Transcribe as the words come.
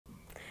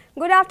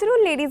Good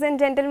afternoon, ladies and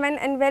gentlemen,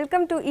 and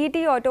welcome to ET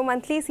Auto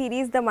Monthly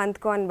Series The Month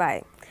Gone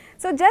By.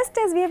 So just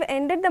as we have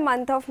ended the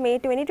month of May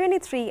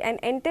 2023 and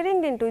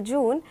entering into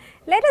June,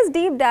 let us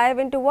deep dive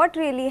into what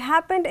really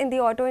happened in the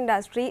auto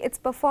industry, its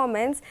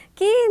performance,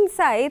 key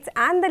insights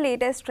and the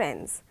latest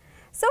trends.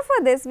 So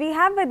for this, we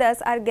have with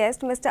us our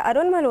guest, Mr.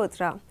 Arun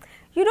Malhotra.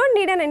 You don't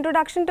need an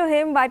introduction to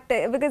him, but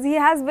because he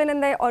has been in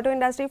the auto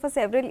industry for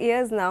several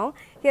years now.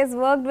 He has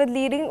worked with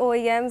leading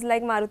OEMs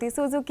like Maruti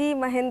Suzuki,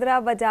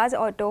 Mahindra, Bajaj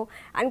Auto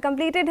and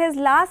completed his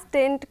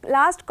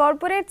last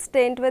corporate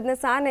stint with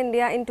Nissan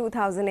India in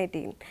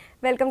 2018.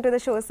 Welcome to the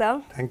show,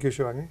 sir. Thank you,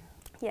 Shivani.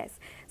 Yes.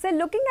 So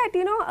looking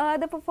at,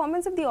 the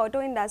performance of the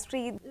auto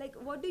industry, like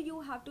what do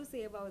you have to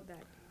say about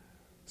that?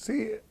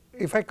 See,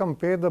 if I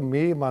compare the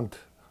May month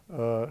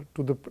to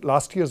the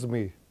last year's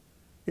May,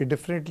 it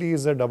definitely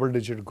is a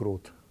double-digit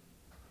growth.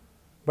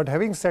 But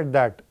having said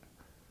that,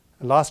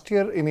 last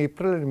year in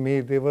April and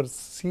May, there were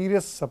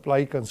serious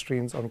supply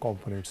constraints on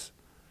components.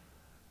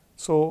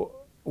 So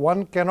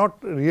one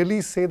cannot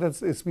really say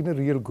that it's been a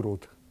real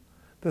growth.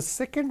 The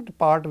second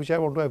part which I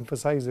want to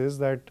emphasize is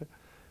that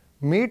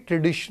May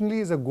traditionally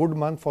is a good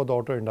month for the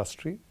auto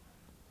industry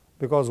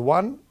because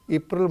one,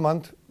 April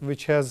month,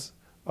 which has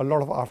a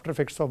lot of after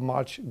effects of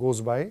March goes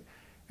by,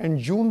 and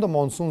June the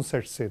monsoon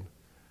sets in.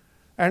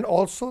 And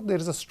also there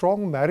is a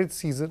strong marriage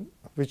season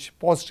which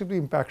positively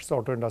impacts the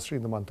auto industry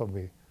in the month of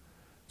May.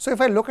 So if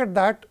I look at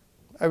that,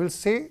 I will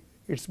say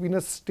it's been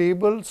a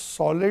stable,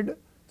 solid,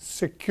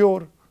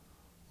 secure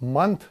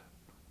month,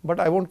 but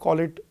I won't call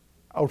it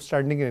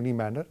outstanding in any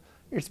manner.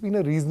 It's been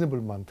a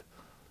reasonable month.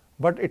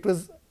 But it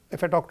was,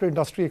 if I talk to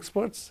industry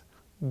experts,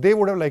 they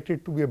would have liked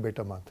it to be a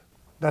better month.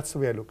 That's the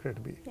way I look at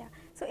it. Yeah.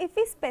 So if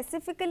we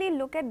specifically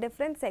look at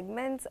different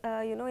segments,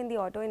 in the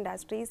auto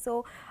industry,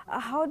 so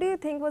how do you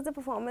think was the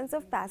performance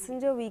of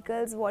passenger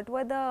vehicles? What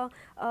were the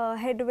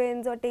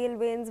headwinds or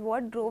tailwinds?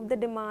 What drove the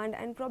demand?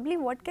 And probably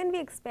what can we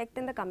expect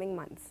in the coming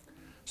months?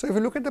 So if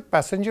you look at the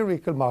passenger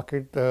vehicle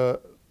market, the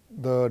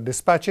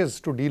dispatches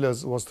to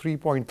dealers was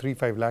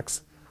 3.35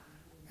 lakhs.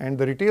 And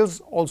the retails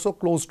also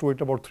close to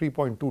it, about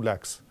 3.2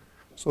 lakhs.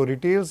 So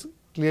retails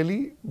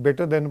clearly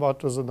better than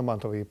what was in the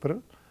month of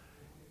April.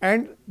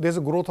 And there's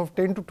a growth of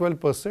 10 to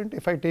 12%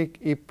 if I take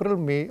April,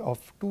 May of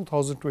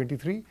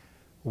 2023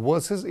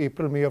 versus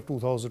April, May of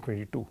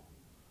 2022.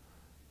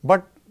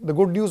 But the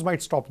good news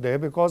might stop there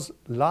because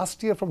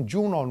last year from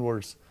June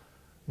onwards,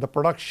 the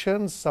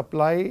production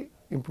supply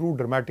improved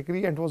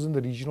dramatically and was in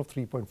the region of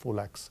 3.4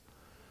 lakhs.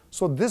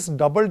 So this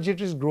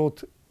double-digit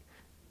growth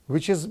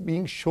which is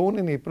being shown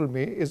in April,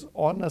 May is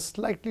on a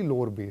slightly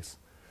lower base.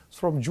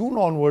 So from June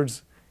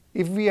onwards,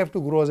 if we have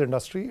to grow as an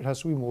industry, it has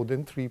to be more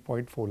than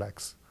 3.4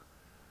 lakhs.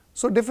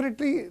 So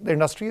definitely the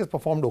industry has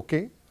performed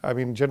okay. I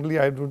mean, generally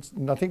I have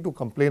nothing to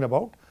complain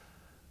about,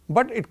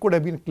 but it could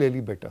have been clearly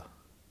better.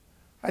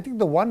 I think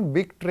the one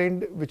big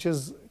trend which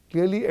is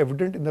clearly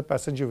evident in the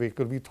passenger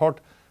vehicle, we thought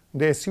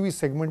the SUV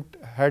segment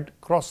had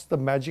crossed the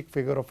magic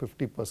figure of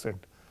 50%.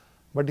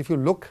 But if you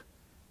look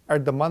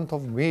at the month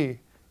of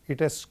May, it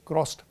has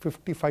crossed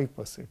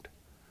 55%.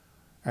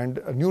 And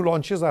new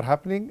launches are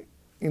happening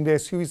in the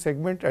SUV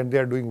segment and they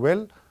are doing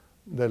well.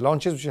 The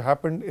launches which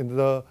happened in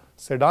the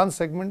sedan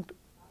segment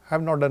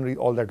have not done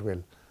all that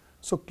well.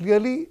 So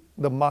clearly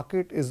the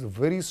market is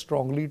very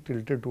strongly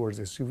tilted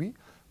towards SUV,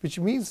 which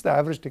means the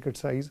average ticket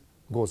size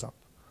goes up.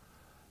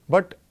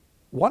 But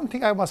one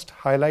thing I must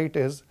highlight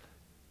is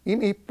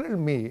in April,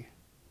 May,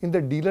 in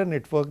the dealer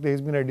network, there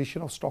has been an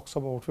addition of stocks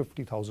of about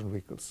 50,000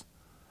 vehicles.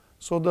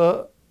 So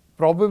the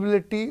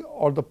probability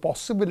or the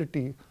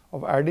possibility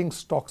of adding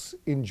stocks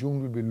in June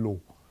will be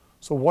low.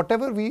 So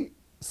whatever we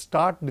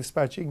start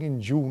dispatching in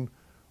June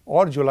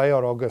or July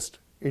or August,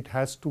 it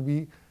has to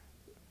be,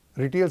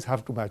 retails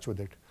have to match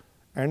with it.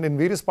 And in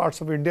various parts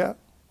of India,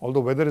 although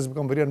weather has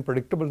become very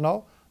unpredictable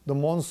now, the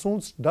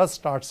monsoons does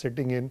start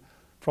setting in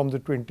from the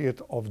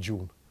 20th of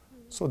June.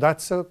 So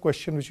that's a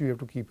question which we have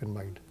to keep in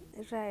mind.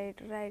 Right,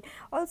 right.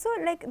 Also,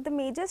 like the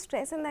major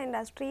stress in the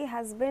industry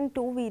has been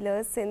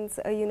two-wheelers since,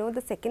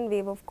 the second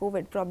wave of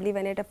COVID, probably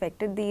when it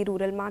affected the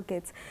rural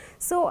markets.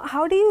 So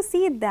how do you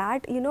see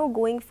that,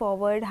 going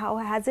forward? How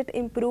has it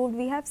improved?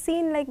 We have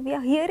seen, we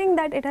are hearing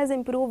that it has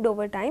improved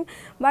over time,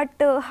 but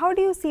how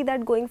do you see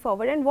that going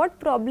forward? And what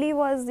probably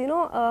was,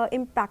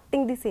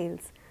 impacting the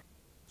sales?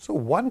 So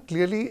one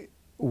clearly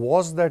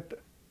was that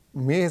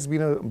May has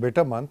been a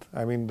better month.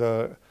 I mean,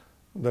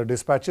 the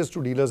dispatches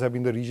to dealers have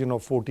been in the region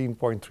of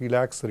 14.3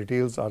 lakhs.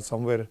 Retails are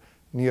somewhere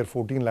near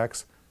 14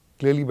 lakhs,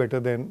 clearly better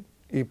than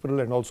April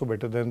and also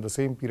better than the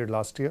same period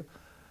last year.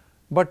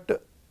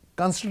 But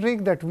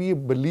considering that we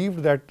believed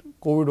that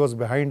COVID was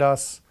behind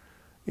us,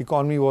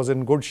 economy was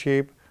in good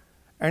shape,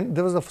 and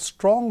there was a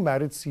strong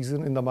marriage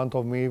season in the month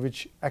of May,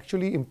 which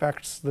actually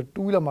impacts the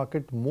two-wheeler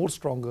market more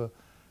stronger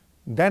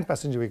than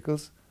passenger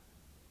vehicles,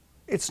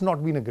 it's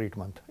not been a great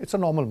month. It's a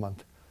normal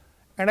month.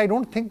 And I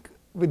don't think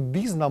with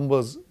these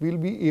numbers, we'll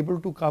be able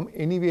to come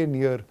anywhere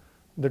near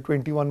the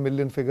 21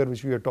 million figure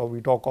which we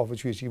talk of,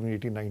 which we achieved in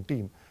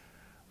 18-19.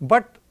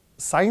 But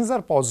signs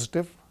are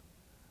positive,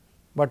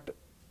 but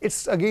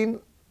it's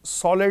again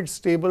solid,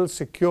 stable,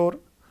 secure,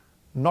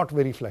 not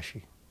very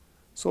flashy.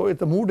 So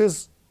the mood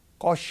is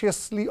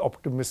cautiously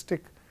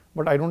optimistic,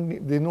 but they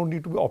don't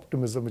need to be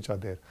optimism which are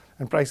there.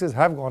 And prices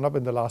have gone up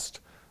in the last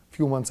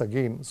few months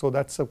again. So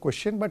that's a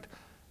question, but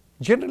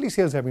generally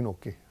sales have been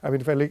okay. I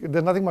mean,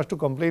 there's nothing much to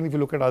complain. If you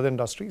look at other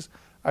industries,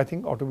 I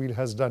think automobile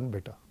has done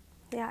better.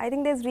 Yeah, I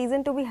think there's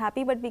reason to be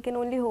happy, but we can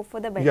only hope for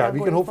the better. Yeah, we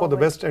can hope forward. for the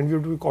best, and we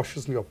have to be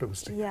cautiously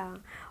optimistic. Yeah.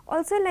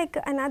 Also, like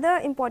another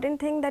important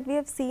thing that we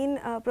have seen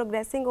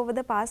progressing over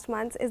the past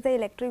months is the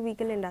electric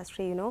vehicle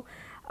industry, you know.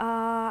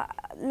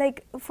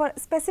 Like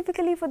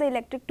specifically for the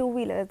electric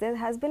two-wheelers, there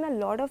has been a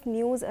lot of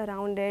news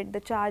around it,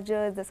 the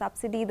chargers, the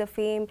subsidy, the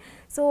FAME.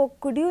 So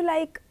could you,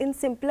 like, in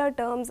simpler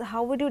terms,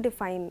 how would you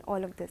define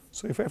all of this?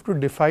 So if I have to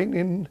define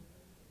in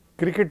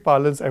cricket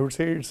parlance, I would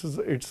say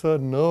it's a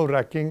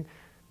nerve-wracking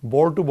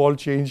ball-to-ball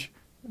change,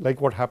 like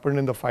what happened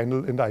in the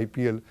final in the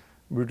IPL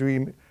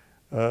between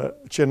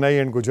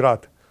Chennai and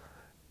Gujarat.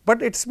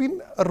 But it's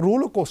been a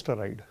roller coaster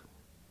ride.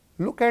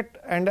 Look at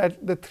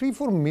the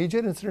 3-4 major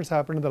incidents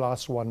happened in the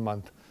last 1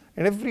 month,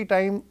 and every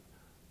time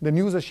the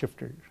news has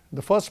shifted.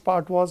 The first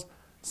part was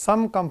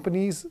some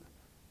companies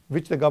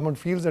which the government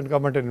feels and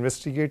government had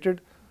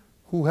investigated,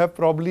 who have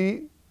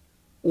probably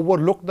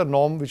overlooked the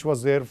norm which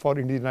was there for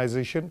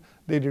indigenization.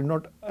 They did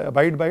not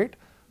abide by it.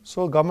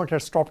 So government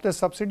has stopped their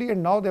subsidy,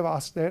 and now they've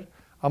asked their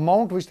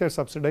amount which they have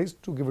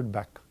subsidized to give it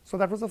back. So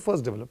that was the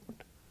first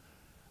development.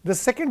 The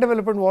second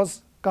development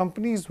was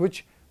companies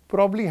which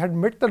probably had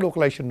met the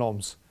localization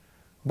norms,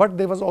 but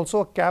there was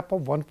also a cap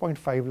of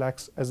 1.5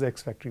 lakhs as the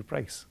ex-factory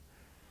price.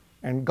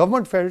 And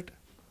government felt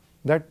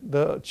that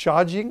the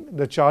charger,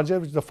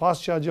 the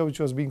fast charger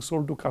which was being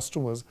sold to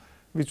customers,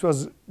 which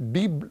was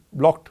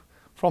de-blocked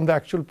from the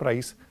actual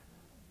price,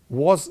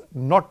 was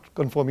not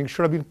conforming,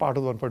 should have been part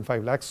of the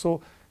 1.5 lakhs.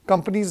 So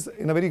companies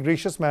in a very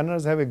gracious manner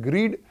have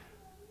agreed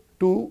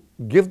to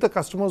give the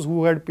customers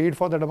who had paid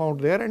for that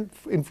amount there, and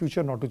in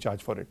future not to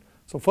charge for it.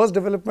 So first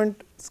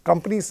development,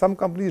 some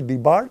companies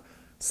debarred,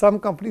 some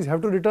companies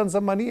have to return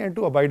some money and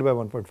to abide by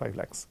 1.5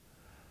 lakhs.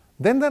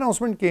 Then the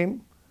announcement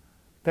came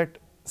that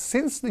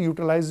since the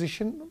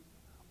utilization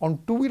on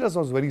two-wheelers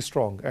was very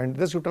strong, and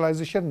this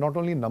utilization not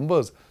only in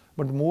numbers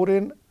but more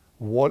in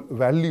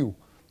value,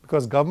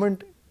 because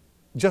government,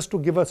 just to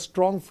give a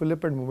strong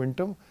fillip and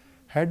momentum,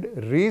 had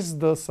raised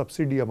the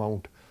subsidy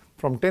amount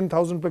from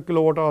 10,000 per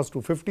kilowatt hours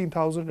to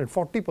 15,000 and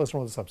 40%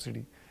 of the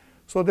subsidy.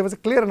 So there was a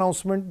clear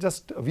announcement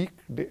just a week,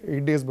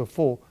 8 days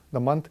before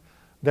the month,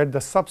 that the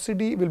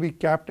subsidy will be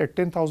capped at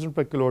 10,000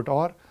 per kilowatt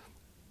hour,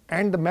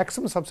 and the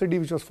maximum subsidy,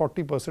 which was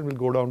 40%, will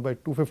go down by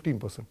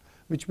 15%,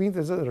 which means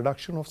there's a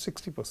reduction of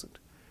 60%.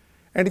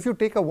 And if you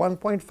take a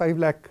 1.5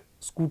 lakh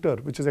scooter,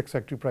 which is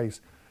ex-factory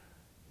price,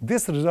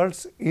 this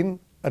results in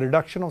a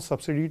reduction of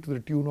subsidy to the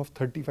tune of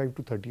 35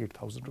 to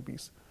 38,000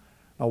 rupees.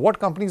 Now, what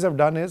companies have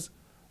done is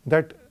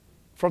that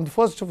from the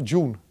 1st of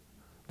June,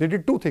 they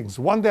did two things.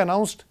 One, they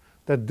announced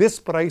that this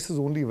price is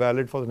only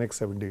valid for the next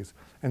 7 days.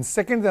 And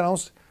second, they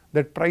announced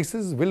that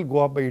prices will go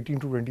up by 18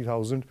 to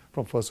 20,000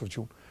 from 1st of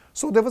June.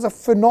 So there was a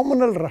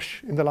phenomenal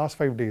rush in the last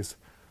 5 days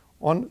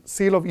on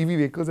sale of EV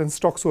vehicles, and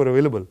stocks were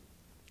available.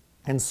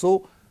 And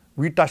so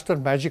we touched a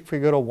magic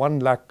figure of 1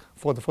 lakh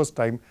for the first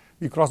time.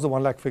 We crossed the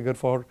 1 lakh figure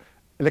for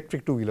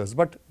electric two-wheelers.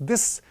 But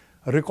this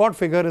record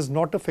figure is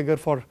not a figure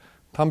for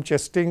thumb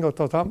chesting or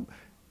thumb,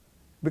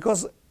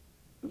 because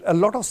a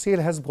lot of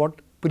sale has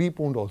got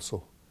preponed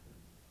also.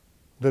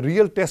 The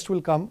real test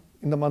will come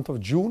in the month of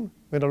June,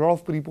 when a lot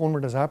of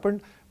preponement has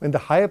happened, when the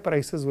higher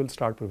prices will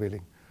start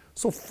prevailing.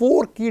 So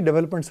 4 key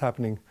developments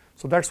happening.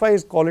 So that's why I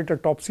call it a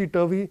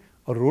topsy-turvy,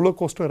 a roller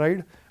coaster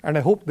ride, and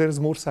I hope there is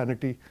more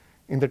sanity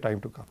in the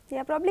time to come.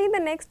 Yeah, probably in the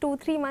next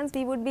 2-3 months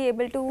we would be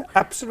able to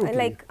absolutely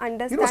like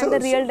understand the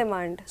real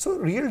demand. So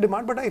real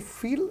demand, but I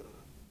feel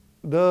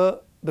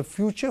the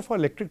future for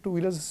electric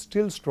two-wheelers is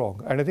still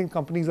strong, and I think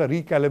companies are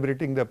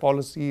recalibrating their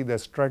policy, their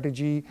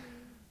strategy,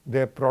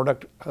 their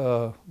product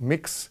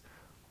mix,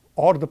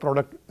 or the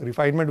product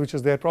refinement which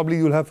is there. Probably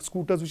you'll have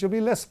scooters which will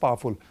be less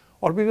powerful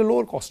or be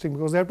lower costing,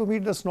 because they have to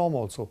meet this norm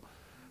also.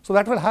 So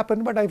that will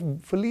happen, but I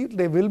believe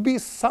there will be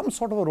some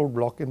sort of a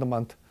roadblock in the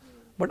month,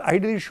 but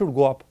ideally it should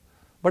go up.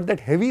 But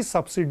that heavy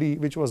subsidy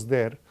which was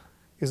there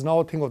is now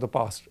a thing of the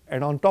past,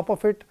 and on top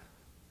of it,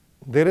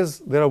 there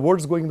are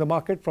words going in the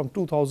market from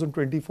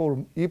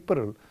 2024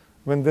 April,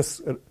 when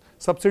this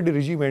subsidy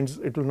regime ends,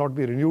 it will not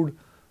be renewed.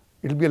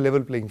 It will be a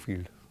level playing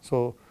field.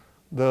 So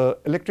the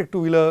electric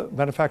two-wheeler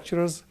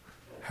manufacturers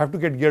have to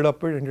get geared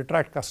up and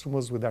attract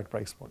customers with that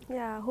price point.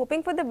 Yeah,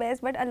 hoping for the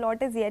best, but a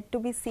lot is yet to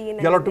be seen.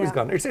 Yeah, a lot to be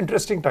done. It's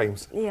interesting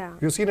times. Yeah.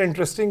 You've seen an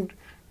interesting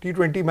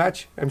T20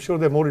 match. I'm sure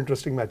there are more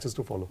interesting matches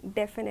to follow.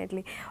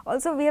 Definitely.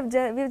 Also,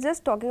 we're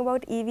just talking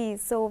about EVs.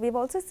 So we've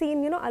also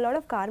seen, a lot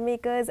of car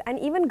makers and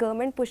even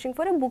government pushing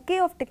for a bouquet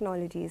of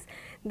technologies.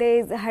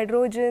 There's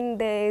hydrogen,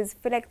 there's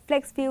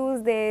flex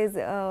fuels, there's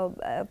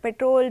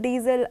petrol,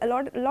 diesel, a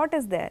lot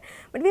is there.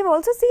 But we've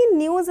also seen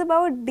news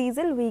about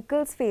diesel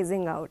vehicles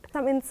phasing out.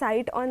 Some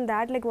insight on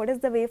that, like what is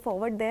the way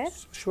forward there?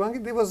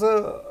 Shwangi,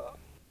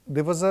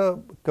 there was a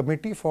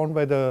committee formed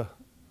by the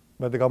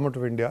Government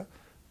of India,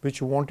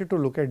 which wanted to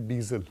look at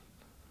diesel,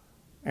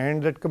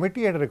 and that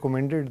committee had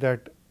recommended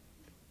that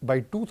by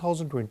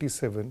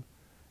 2027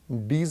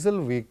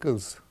 diesel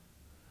vehicles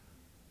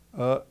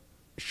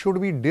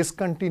should be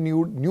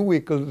discontinued, new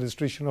vehicle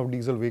registration of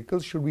diesel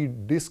vehicles should be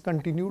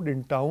discontinued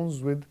in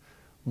towns with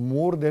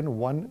more than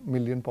 1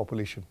 million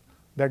population,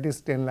 that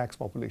is 10 lakhs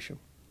population.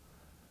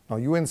 Now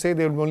you can say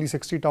there will be only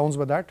 60 towns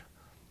by that,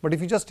 but if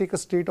you just take a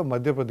state of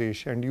Madhya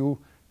Pradesh and you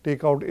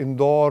take out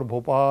Indore,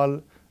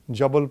 Bhopal,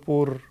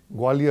 Jabalpur,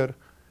 Gwalior,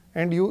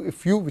 and a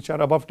few which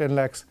are above 10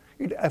 lakhs,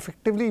 it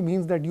effectively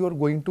means that you are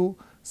going to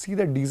see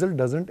that diesel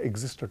doesn't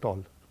exist at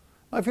all.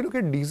 Now if you look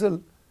at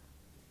diesel,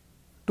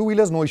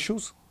 two-wheelers no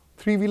issues,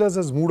 three-wheelers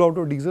has moved out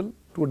of diesel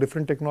to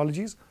different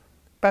technologies.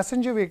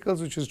 Passenger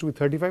vehicles, which is to be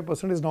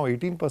 35%, is now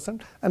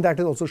 18%, and that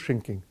is also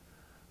shrinking.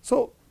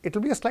 So it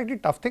will be a slightly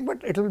tough thing,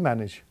 but it will be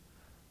managed.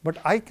 But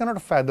I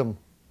cannot fathom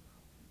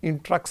in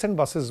trucks and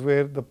buses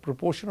where the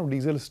proportion of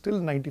diesel is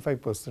still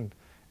 95%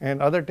 and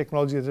other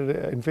technologies at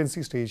the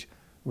infancy stage,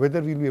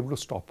 whether we will be able to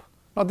stop.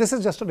 Now this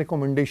is just a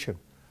recommendation.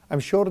 I am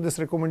sure this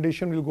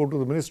recommendation will go to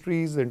the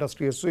ministries, the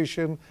industry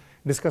association,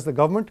 discuss the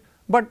government,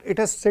 but it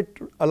has set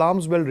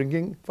alarms bell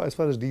ringing as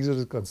far as diesel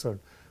is concerned.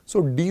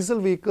 So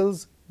diesel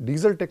vehicles,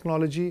 diesel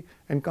technology,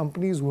 and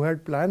companies who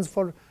had plans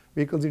for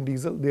vehicles in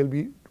diesel, they will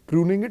be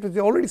pruning it.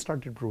 They already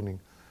started pruning.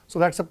 So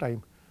that's the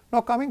time.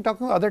 Now talking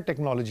about other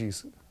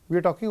technologies, we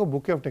are talking a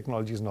bouquet of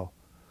technologies now.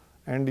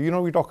 And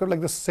we talk about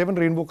like the 7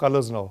 rainbow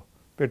colors now.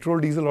 Petrol,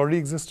 diesel already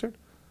existed.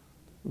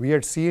 We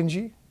had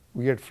CNG,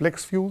 we had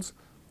flex fuels,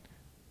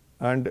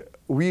 and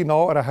we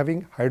now are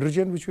having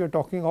hydrogen, which we are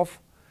talking of,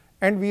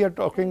 and we are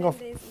talking of,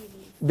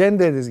 then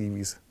there is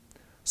EVs.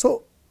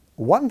 So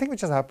one thing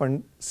which has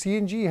happened,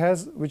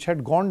 CNG which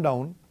had gone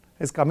down,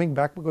 is coming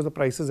back because the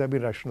prices have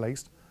been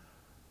rationalized.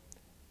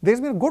 There has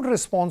been a good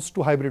response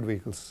to hybrid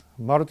vehicles.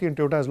 Maruti and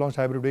Toyota has launched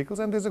hybrid vehicles,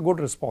 and there is a good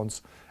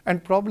response.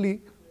 And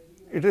probably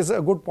it is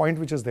a good point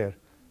which is there.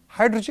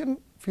 Hydrogen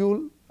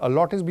fuel, a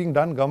lot is being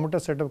done. Government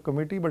has set up a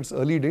committee, but it's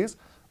early days.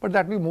 But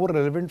that will be more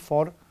relevant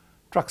for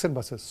trucks and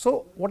buses.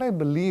 So what I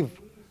believe,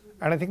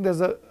 and I think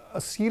there's a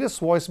serious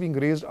voice being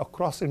raised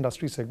across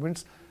industry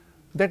segments,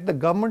 that the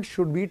government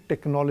should be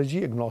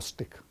technology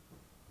agnostic.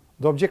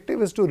 The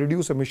objective is to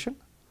reduce emission.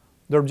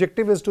 The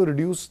objective is to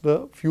reduce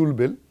the fuel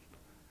bill.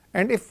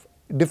 And if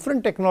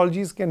different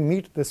technologies can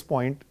meet this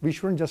point, we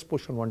shouldn't just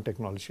push on one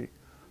technology.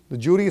 The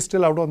jury is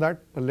still out on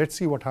that, but let's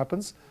see what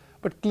happens.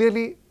 But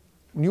clearly,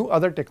 new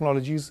other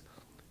technologies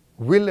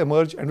will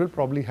emerge and will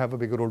probably have a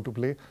bigger role to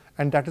play.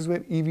 And that is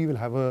where EV will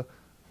have a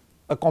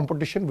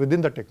competition within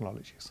the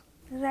technologies.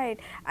 Right,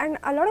 and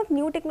a lot of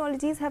new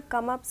technologies have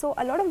come up, so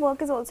a lot of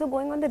work is also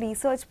going on the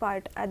research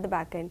part at the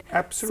back end.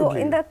 Absolutely.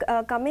 So in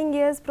the coming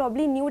years,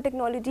 probably new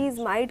technologies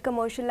might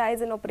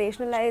commercialize and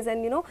operationalize,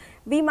 and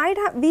we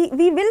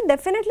will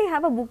definitely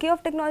have a bouquet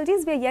of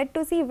technologies. We are yet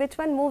to see which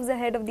one moves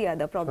ahead of the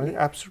other, probably.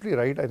 Absolutely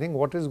right. I think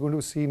what is going to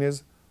be seen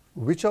is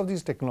which of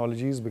these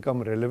technologies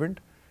become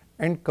relevant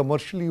and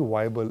commercially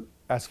viable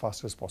as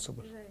fast as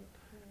possible. Right.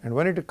 And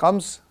when it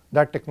comes,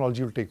 that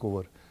technology will take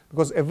over.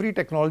 Because every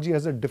technology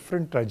has a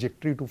different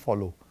trajectory to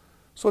follow.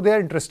 So there are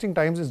interesting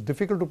times, it's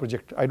difficult to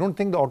project. I don't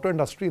think the auto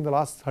industry in the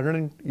last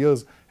 100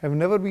 years have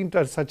never been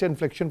to such an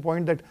inflection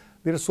point that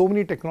there are so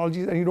many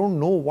technologies and you don't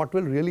know what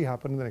will really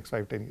happen in the next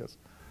 5-10 years.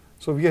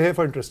 So we are here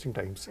for interesting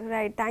times.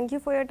 Right. Thank you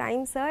for your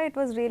time, sir. It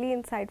was really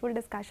insightful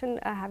discussion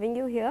having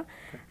you here.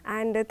 Okay.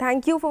 And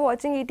thank you for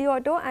watching ET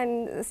Auto,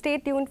 and stay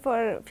tuned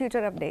for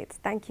future updates.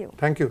 Thank you.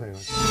 Thank you very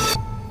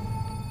much.